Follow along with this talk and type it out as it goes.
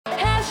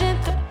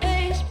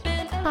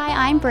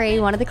Hi, I'm Bree,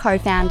 one of the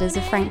co-founders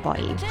of Frank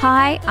Body.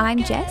 Hi,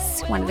 I'm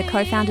Jess, one of the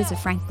co-founders of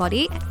Frank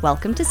Body.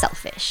 Welcome to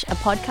Selfish, a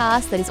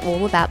podcast that is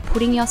all about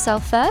putting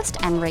yourself first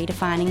and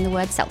redefining the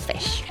word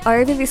selfish.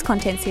 Over this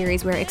content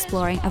series, we're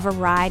exploring a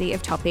variety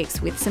of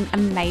topics with some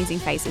amazing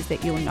faces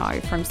that you'll know,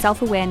 from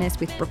self-awareness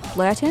with Brooke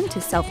Blurton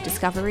to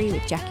self-discovery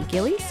with Jackie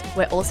Gillies.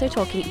 We're also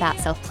talking about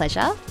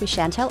self-pleasure with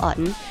Chantel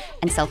Otten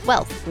and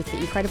self-wealth with the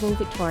incredible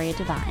Victoria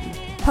Devine.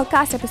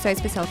 Podcast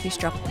episodes for Selfish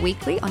drop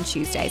weekly on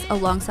Tuesdays,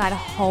 alongside a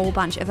whole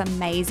bunch of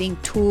amazing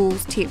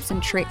tools, tips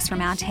and tricks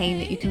from our team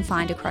that you can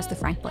find across the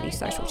Frank Body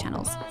social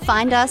channels.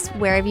 Find us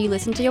wherever you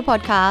listen to your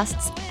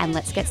podcasts, and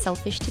let's get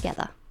selfish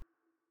together.